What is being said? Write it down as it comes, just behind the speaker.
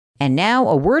And now,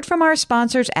 a word from our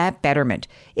sponsors at Betterment.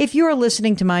 If you're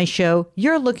listening to my show,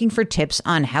 you're looking for tips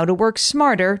on how to work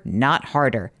smarter, not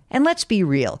harder. And let's be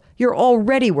real, you're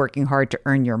already working hard to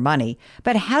earn your money.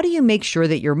 But how do you make sure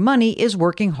that your money is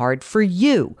working hard for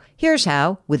you? Here's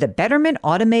how. With a Betterment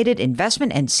automated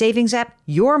investment and savings app,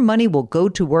 your money will go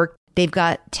to work. They've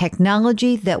got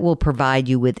technology that will provide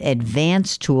you with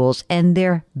advanced tools, and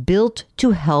they're built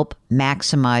to help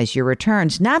maximize your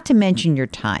returns, not to mention your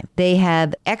time. They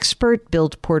have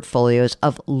expert-built portfolios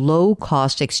of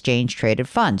low-cost exchange-traded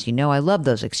funds. You know I love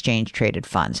those exchange-traded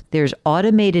funds. There's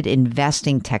automated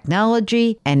investing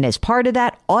technology, and as part of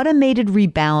that, automated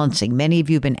rebalancing. Many of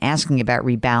you have been asking about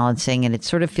rebalancing, and it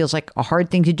sort of feels like a hard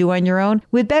thing to do on your own.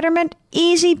 With Betterment,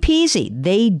 easy peasy.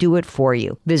 They do it for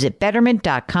you. Visit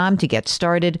Betterment.com to get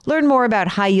started. Learn more about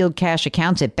high-yield cash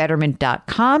accounts at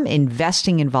Betterment.com.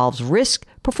 Investing involves risk.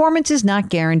 Performance is not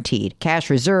guaranteed.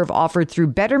 Cash reserve offered through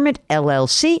Betterment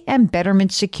LLC and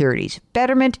Betterment Securities.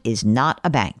 Betterment is not a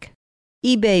bank.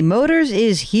 eBay Motors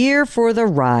is here for the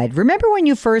ride. Remember when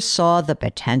you first saw the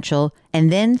potential?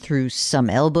 And then through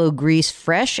some elbow grease,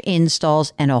 fresh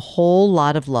installs, and a whole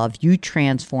lot of love, you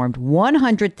transformed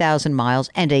 100,000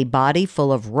 miles and a body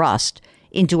full of rust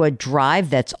into a drive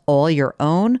that's all your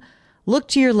own? Look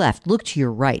to your left, look to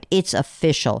your right. It's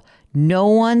official. No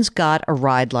one's got a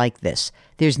ride like this.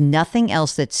 There's nothing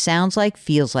else that sounds like,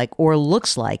 feels like, or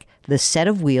looks like the set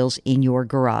of wheels in your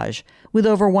garage. With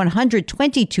over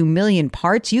 122 million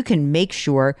parts, you can make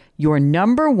sure your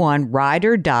number one ride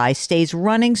or die stays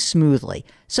running smoothly.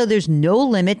 So there's no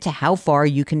limit to how far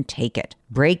you can take it.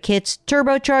 Brake kits,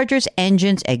 turbochargers,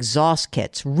 engines, exhaust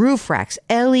kits, roof racks,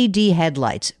 LED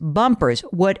headlights, bumpers,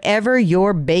 whatever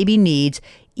your baby needs,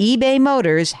 eBay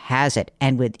Motors has it.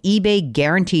 And with eBay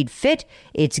Guaranteed Fit,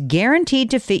 it's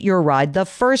guaranteed to fit your ride the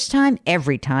first time,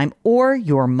 every time, or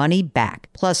your money back.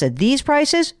 Plus, at these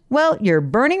prices, well, you're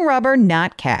burning rubber,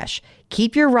 not cash.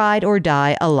 Keep your ride or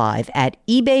die alive at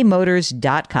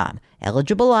ebaymotors.com.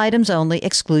 Eligible items only.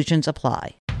 Exclusions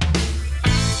apply.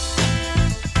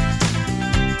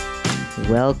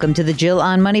 Welcome to the Jill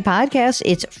on Money podcast.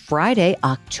 It's Friday,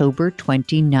 October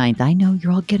 29th. I know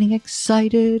you're all getting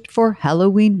excited for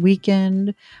Halloween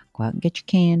weekend. Go out and get your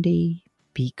candy.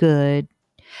 Be good.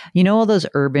 You know all those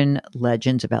urban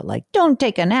legends about don't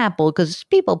take an apple because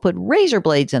people put razor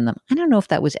blades in them. I don't know if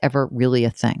that was ever really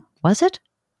a thing. Was it?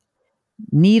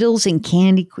 Needles and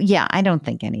candy. Yeah, I don't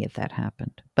think any of that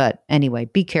happened. But anyway,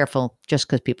 be careful just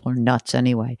because people are nuts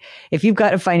anyway. If you've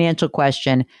got a financial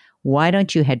question, why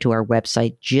don't you head to our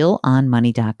website,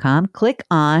 jillonmoney.com, click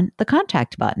on the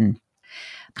contact button.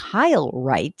 Kyle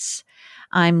writes,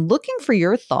 I'm looking for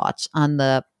your thoughts on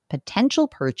the potential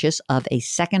purchase of a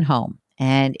second home,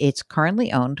 and it's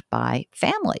currently owned by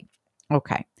family.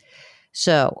 Okay.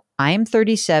 So I am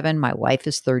 37. My wife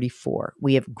is 34.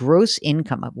 We have gross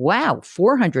income of,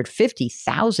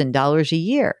 $450,000 a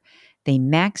year. They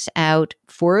max out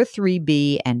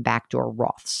 403B and backdoor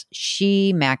Roths.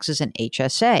 She maxes an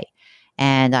HSA.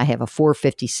 And I have a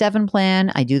 457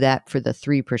 plan. I do that for the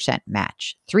 3%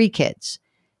 match. 3 kids,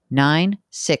 9,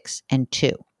 6, and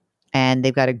 2. And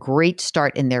they've got a great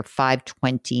start in their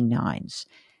 529s.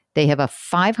 They have a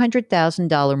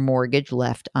 $500,000 mortgage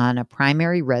left on a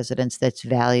primary residence that's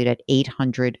valued at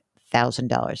 $800,000,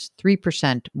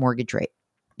 3% mortgage rate.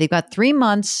 They've got 3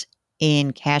 months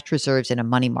in cash reserves in a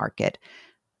money market.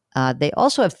 They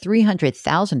also have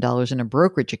 $300,000 in a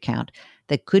brokerage account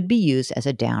that could be used as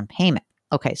a down payment.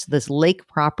 Okay, so this lake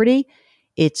property,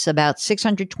 it's about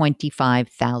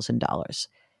 $625,000.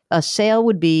 A sale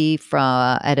would be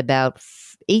at about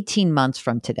 18 months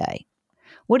from today.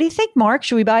 What do you think, Mark?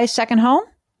 Should we buy a second home?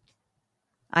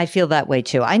 I feel that way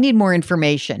too. I need more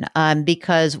information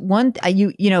because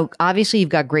obviously you've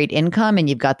got great income and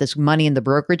you've got this money in the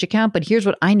brokerage account, but here's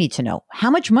what I need to know.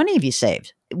 How much money have you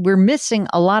saved? We're missing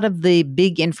a lot of the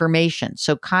big information.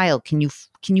 So Kyle, can you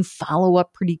follow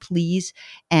up pretty please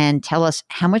and tell us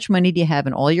how much money do you have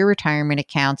in all your retirement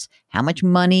accounts? How much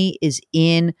money is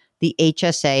in the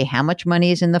HSA? How much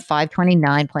money is in the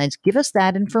 529 plans? Give us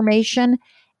that information.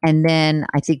 And then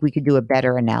I think we could do a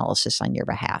better analysis on your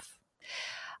behalf.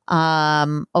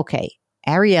 Okay.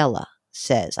 Ariella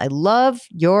says, I love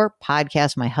your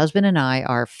podcast. My husband and I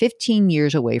are 15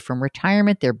 years away from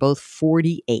retirement. They're both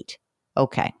 48.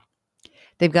 Okay.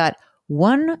 They've got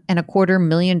 $1.25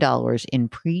 million in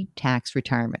pre-tax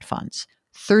retirement funds,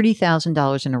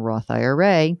 $30,000 in a Roth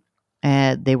IRA,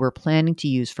 they were planning to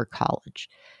use for college.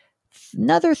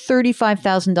 Another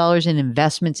 $35,000 in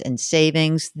investments and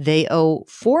savings. They owe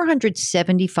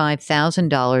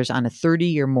 $475,000 on a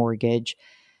 30-year mortgage.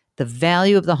 The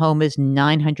value of the home is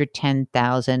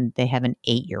 $910,000. They have an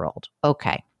 8-year-old.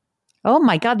 Okay. Oh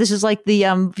my God, this is like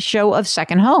the show of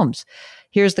second homes.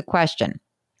 Here's the question.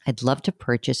 I'd love to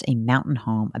purchase a mountain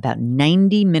home about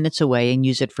 90 minutes away and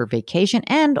use it for vacation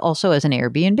and also as an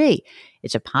Airbnb.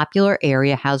 It's a popular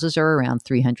area. Houses are around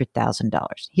 $300,000.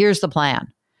 Here's the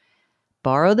plan.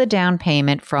 Borrow the down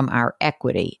payment from our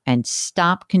equity and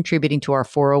stop contributing to our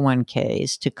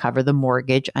 401ks to cover the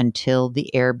mortgage until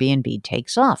the Airbnb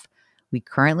takes off. We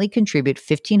currently contribute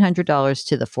 $1,500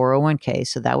 to the 401k,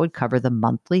 so that would cover the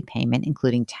monthly payment,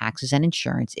 including taxes and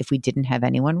insurance, if we didn't have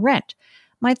anyone rent.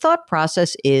 My thought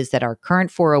process is that our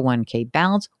current 401k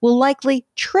balance will likely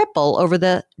triple over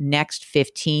the next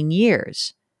 15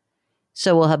 years.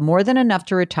 So we'll have more than enough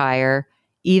to retire,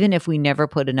 even if we never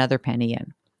put another penny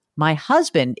in. My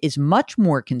husband is much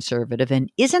more conservative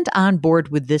and isn't on board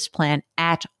with this plan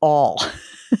at all.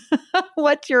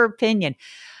 What's your opinion?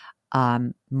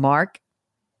 Mark,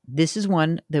 this is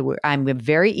one that I'm going to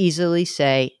very easily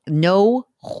say, no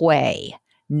way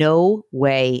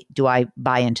do I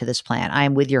buy into this plan. I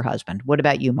am with your husband. What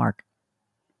about you, Mark?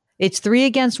 It's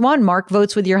 3-1. Mark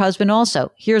votes with your husband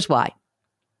also. Here's why.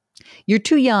 You're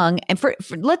too young, and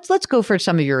let's go for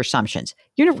some of your assumptions.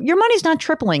 Your money's not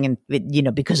tripling, and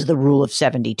because of the rule of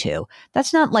 72.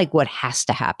 That's not like what has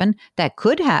to happen. That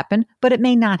could happen, but it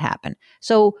may not happen.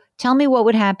 So tell me what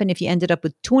would happen if you ended up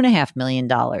with $2.5 million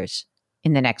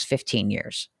in the next 15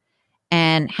 years,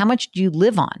 and how much do you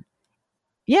live on?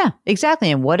 Yeah, exactly.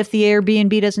 And what if the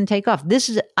Airbnb doesn't take off?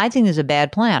 I think this is a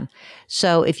bad plan.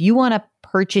 So if you want to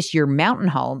purchase your mountain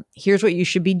home, here's what you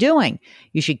should be doing.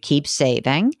 You should keep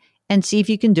saving and see if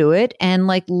you can do it. And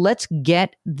let's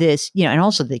get this, and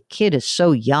also the kid is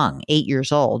so young, 8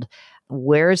 years old.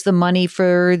 Where's the money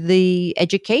for the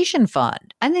education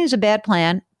fund? I think it's a bad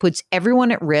plan, puts everyone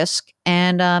at risk.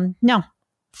 And no,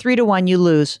 3-1, you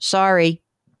lose. Sorry.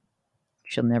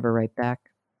 She'll never write back.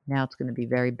 Now it's going to be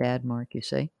very bad, Mark, you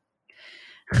see.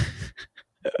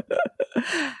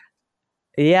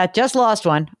 Yeah, just lost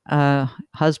one.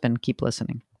 Husband, keep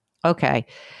listening. Okay.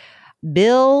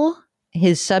 Bill,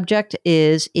 his subject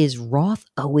is Roth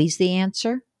always the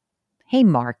answer? Hey,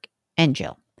 Mark and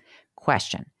Jill.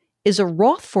 Question. Is a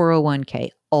Roth 401k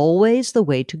always the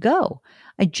way to go?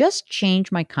 I just changed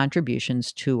my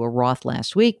contributions to a Roth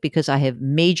last week because I have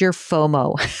major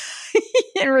FOMO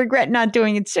and regret not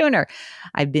doing it sooner.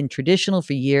 I've been traditional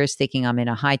for years, thinking I'm in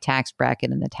a high tax bracket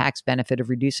and the tax benefit of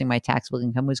reducing my taxable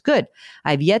income was good.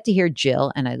 I've yet to hear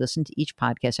Jill, and I listen to each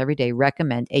podcast every day,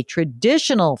 recommend a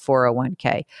traditional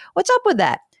 401k. What's up with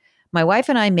that? My wife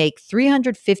and I make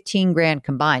 $315,000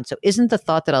 combined. So isn't the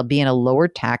thought that I'll be in a lower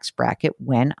tax bracket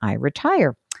when I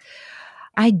retire?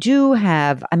 I do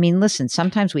have, listen,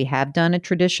 sometimes we have done a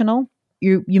traditional.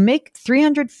 You make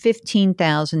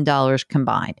 $315,000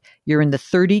 combined. You're in the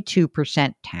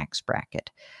 32% tax bracket.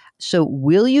 So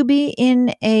will you be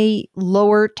in a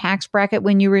lower tax bracket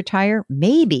when you retire?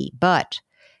 Maybe, but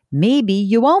maybe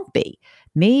you won't be.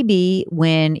 Maybe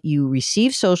when you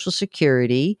receive Social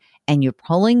Security and you're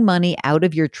pulling money out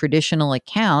of your traditional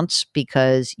accounts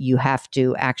because you have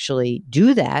to actually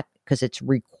do that because it's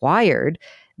required,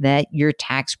 that your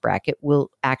tax bracket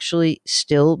will actually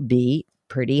still be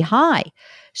pretty high.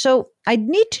 So I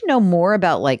need to know more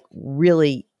about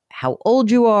really how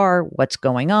old you are, what's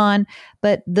going on.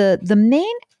 But the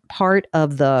main part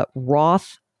of the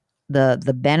Roth,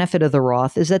 the benefit of the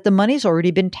Roth is that the money's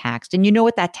already been taxed, and you know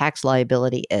what that tax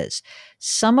liability is.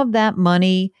 Some of that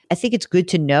money, I think it's good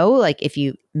to know, if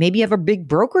you maybe have a big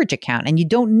brokerage account and you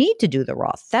don't need to do the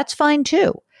Roth, that's fine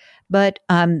too. But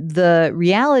the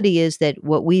reality is that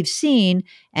what we've seen,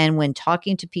 and when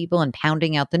talking to people and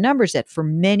pounding out the numbers, that for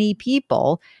many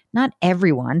people, not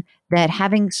everyone, that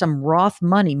having some Roth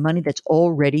money that's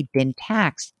already been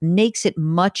taxed, makes it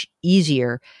much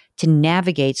easier to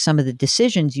navigate some of the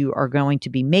decisions you are going to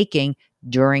be making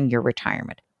during your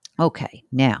retirement. Okay,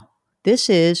 now this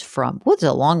is it's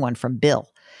a long one from Bill.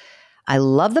 I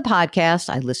love the podcast.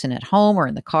 I listen at home or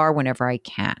in the car whenever I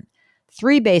can.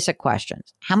 3 basic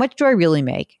questions. How much do I really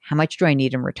make? How much do I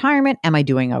need in retirement? Am I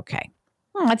doing okay?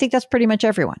 I think that's pretty much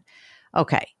everyone.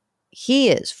 Okay. He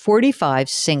is 45,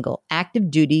 single, active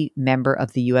duty member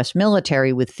of the U.S.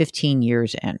 military with 15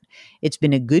 years in. It's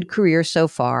been a good career so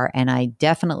far, and I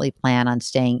definitely plan on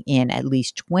staying in at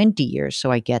least 20 years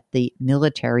so I get the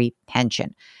military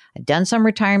pension. I've done some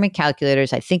retirement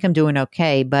calculators. I think I'm doing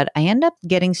okay, but I end up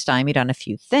getting stymied on a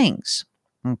few things.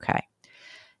 Okay.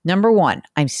 Number 1,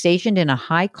 I'm stationed in a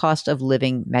high cost of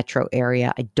living metro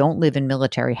area. I don't live in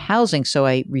military housing, so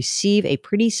I receive a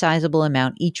pretty sizable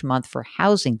amount each month for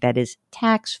housing that is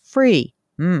tax-free.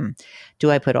 Do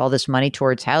I put all this money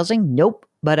towards housing? Nope.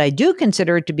 but I do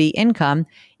consider it to be income,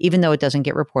 even though it doesn't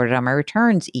get reported on my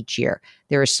returns each year.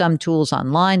 There are some tools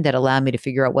online that allow me to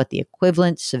figure out what the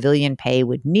equivalent civilian pay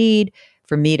would need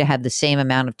for me to have the same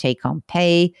amount of take-home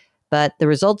pay, but the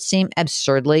results seem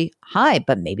absurdly high,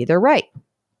 but maybe they're right.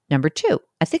 Number 2,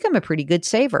 I think I'm a pretty good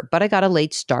saver, but I got a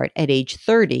late start at age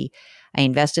 30. I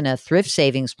invest in a thrift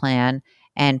savings plan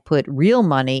and put real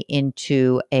money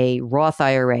into a Roth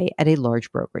IRA at a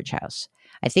large brokerage house.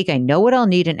 I think I know what I'll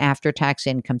need in after-tax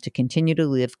income to continue to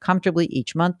live comfortably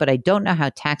each month, but I don't know how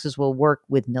taxes will work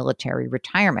with military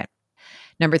retirement.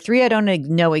 Number 3, I don't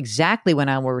know exactly when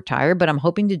I will retire, but I'm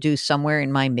hoping to do somewhere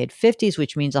in my mid-50s,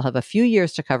 which means I'll have a few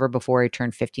years to cover before I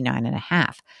turn 59 and a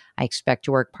half. I expect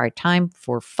to work part-time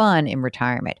for fun in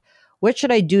retirement. What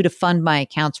should I do to fund my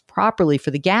accounts properly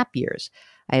for the gap years?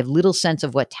 I have little sense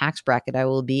of what tax bracket I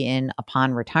will be in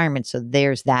upon retirement, so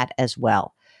there's that as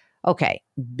well. Okay,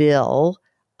 Bill.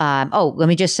 Let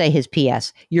me just say his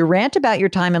PS. Your rant about your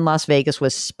time in Las Vegas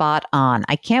was spot on.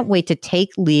 I can't wait to take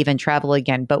leave and travel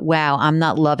again, but wow, I'm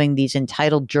not loving these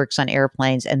entitled jerks on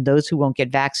airplanes and those who won't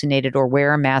get vaccinated or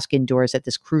wear a mask indoors at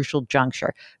this crucial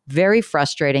juncture. Very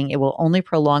frustrating. It will only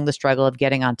prolong the struggle of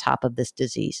getting on top of this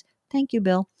disease. Thank you,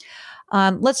 Bill.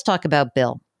 Let's talk about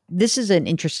Bill. This is an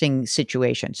interesting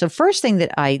situation. So first thing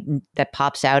that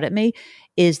pops out at me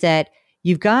is that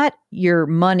you've got your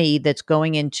money that's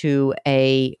going into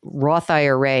a Roth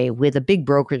IRA with a big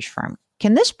brokerage firm.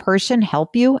 Can this person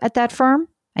help you at that firm?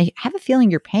 I have a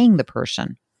feeling you're paying the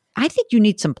person. I think you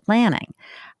need some planning.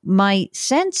 My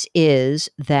sense is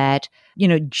that,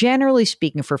 generally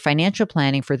speaking, for financial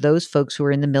planning for those folks who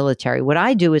are in the military, what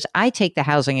I do is I take the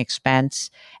housing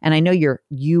expense, and I know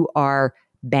you are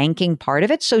banking part of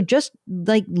it. So just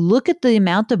look at the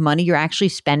amount of money you're actually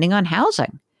spending on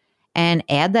housing and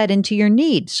add that into your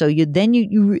needs. So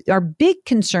our big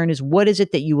concern is, what is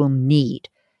it that you will need?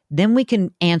 Then we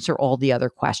can answer all the other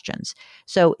questions.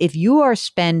 So if you are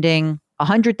spending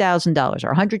 $100,000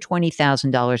 or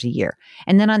 $120,000 a year,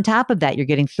 and then on top of that, you're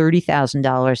getting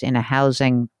 $30,000 in a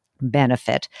housing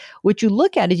benefit, what you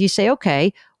look at is you say,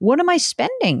 okay, what am I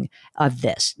spending of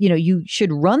this? You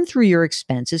should run through your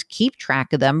expenses, keep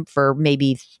track of them for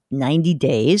maybe 90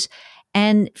 days,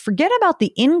 and forget about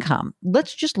the income.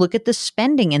 Let's just look at the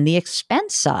spending and the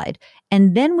expense side.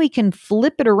 And then we can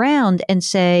flip it around and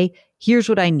say, here's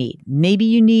what I need. Maybe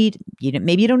you don't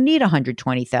need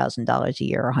 $120,000 a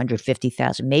year or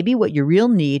 $150,000. Maybe what your real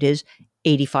need is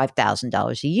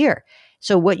 $85,000 a year.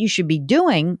 So what you should be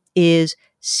doing is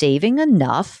saving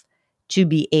enough to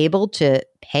be able to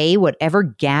pay whatever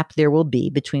gap there will be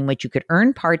between what you could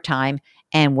earn part-time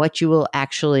and what you will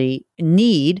actually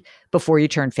need before you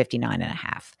turn 59 and a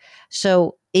half.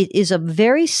 So it is a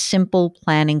very simple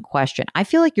planning question. I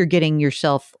feel like you're getting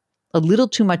yourself a little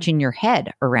too much in your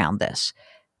head around this.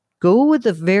 Go with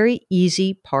the very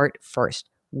easy part first.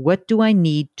 What do I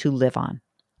need to live on?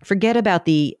 Forget about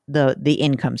the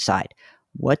income side.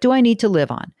 What do I need to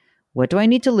live on? What do I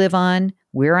need to live on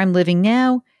where I'm living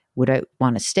now? Would I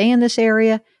want to stay in this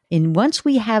area? And once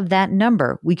we have that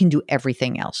number, we can do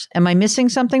everything else. Am I missing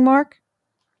something, Mark?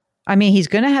 I mean, he's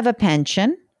going to have a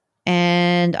pension,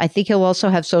 and I think he'll also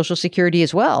have Social Security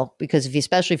as well, because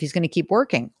especially if he's going to keep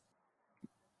working.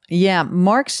 Yeah,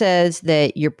 Mark says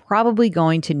that you're probably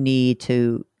going to need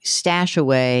to stash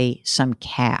away some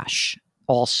cash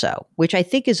also, which I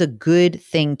think is a good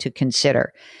thing to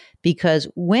consider, because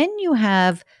when you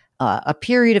have a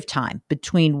period of time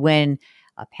between when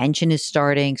a pension is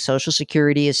starting, Social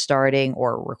Security is starting,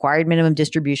 or required minimum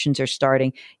distributions are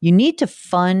starting, you need to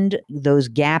fund those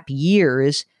gap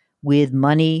years with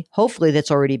money, hopefully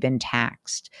that's already been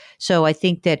taxed. So I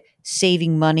think that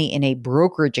saving money in a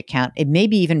brokerage account, it may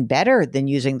be even better than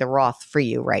using the Roth for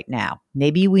you right now.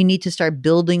 Maybe we need to start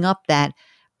building up that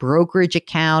brokerage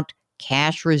account,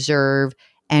 cash reserve,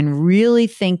 and really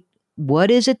think, what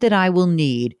is it that I will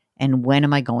need and when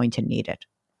am I going to need it?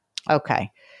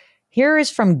 Okay. Here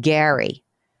is from Gary,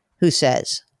 who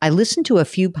says, I listened to a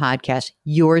few podcasts.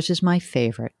 Yours is my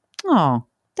favorite. Oh,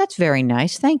 that's very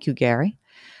nice. Thank you, Gary.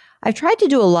 I've tried to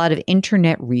do a lot of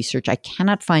internet research. I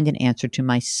cannot find an answer to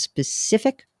my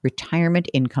specific retirement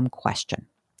income question.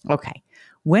 Okay.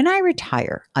 When I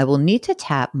retire, I will need to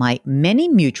tap my many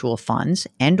mutual funds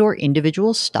and or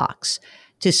individual stocks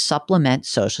to supplement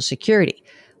Social Security.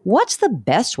 What's the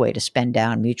best way to spend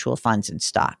down mutual funds and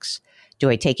stocks? Do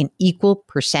I take an equal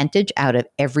percentage out of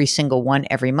every single one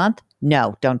every month?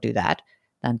 No, don't do that.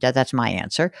 That's my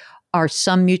answer. Are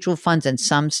some mutual funds and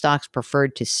some stocks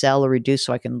preferred to sell or reduce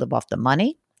so I can live off the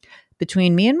money?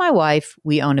 Between me and my wife,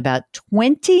 we own about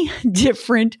 20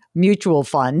 different mutual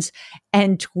funds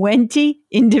and 20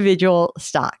 individual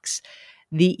stocks.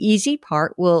 The easy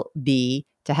part will be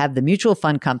to have the mutual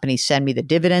fund company send me the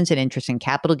dividends and interest and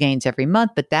capital gains every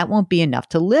month, but that won't be enough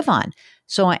to live on.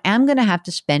 So I am going to have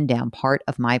to spend down part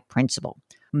of my principal.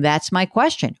 That's my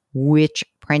question. Which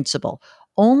principal?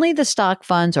 Only the stock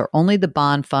funds or only the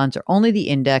bond funds or only the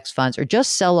index funds, or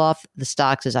just sell off the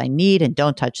stocks as I need and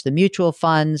don't touch the mutual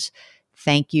funds?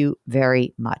 Thank you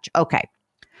very much. Okay.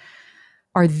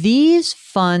 Are these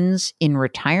funds in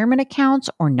retirement accounts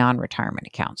or non-retirement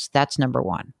accounts? That's number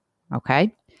one.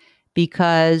 Okay.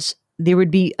 Because there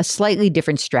would be a slightly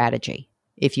different strategy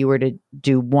if you were to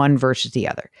do one versus the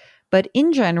other. But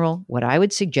in general, what I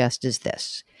would suggest is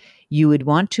this. You would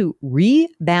want to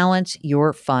rebalance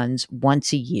your funds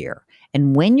once a year.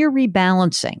 And when you're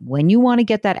rebalancing, when you want to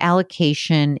get that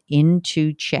allocation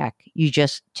into check, you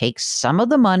just take some of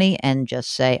the money and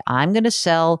just say, I'm going to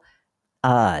sell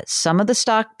some of the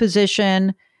stock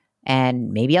position,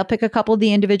 and maybe I'll pick a couple of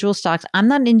the individual stocks. I'm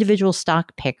not an individual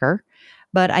stock picker,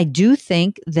 but I do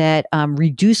think that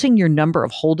reducing your number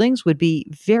of holdings would be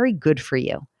very good for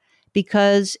you,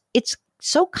 because it's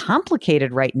so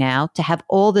complicated right now to have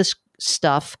all this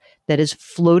stuff that is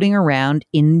floating around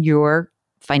in your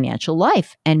financial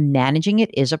life, and managing it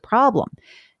is a problem.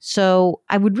 So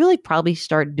I would really probably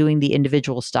start doing the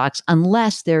individual stocks,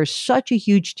 unless there's such a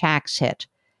huge tax hit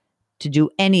to do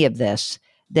any of this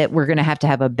that we're going to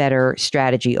have a better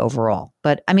strategy overall.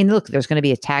 But I mean, look, there's going to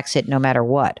be a tax hit no matter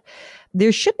what.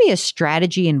 There should be a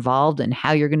strategy involved in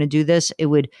how you're going to do this. It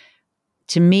would,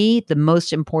 to me, the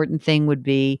most important thing would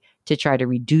be to try to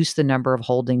reduce the number of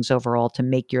holdings overall to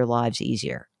make your lives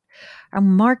easier.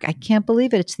 Mark, I can't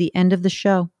believe it. It's the end of the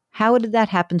show. How did that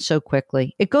happen so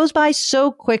quickly? It goes by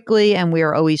so quickly, and we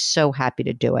are always so happy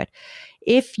to do it.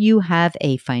 If you have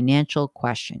a financial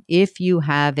question, if you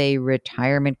have a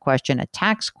retirement question, a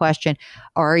tax question,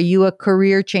 are you a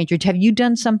career changer? Have you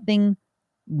done something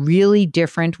really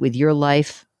different with your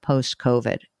life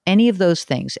post-COVID? Any of those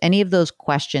things, any of those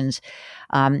questions,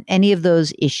 any of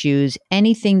those issues,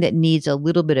 anything that needs a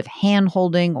little bit of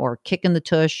hand-holding or kick in the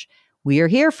tush, we are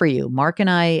here for you. Mark and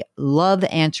I love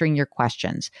answering your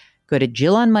questions. Go to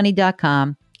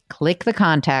JillOnMoney.com, click the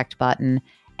contact button,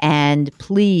 and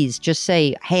please just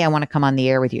say, hey, I want to come on the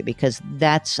air with you, because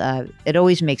that's it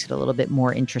always makes it a little bit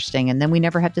more interesting. And then we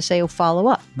never have to say, oh, follow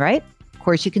up, right? Of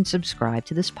course, you can subscribe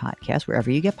to this podcast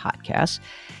wherever you get podcasts.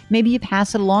 Maybe you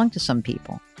pass it along to some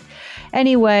people.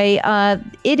 Anyway,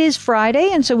 it is Friday,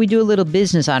 and so we do a little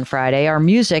business on Friday. Our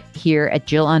music here at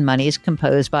Jill on Money is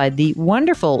composed by the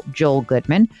wonderful Joel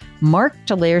Goodman. Mark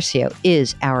Talercio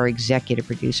is our executive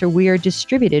producer. We are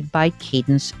distributed by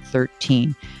Cadence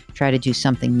 13. Try to do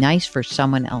something nice for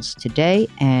someone else today,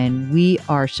 and we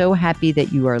are so happy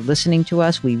that you are listening to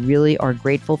us. We really are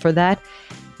grateful for that.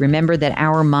 Remember that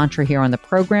our mantra here on the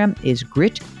program is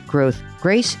grit, growth,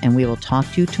 grace, and we will talk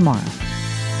to you tomorrow.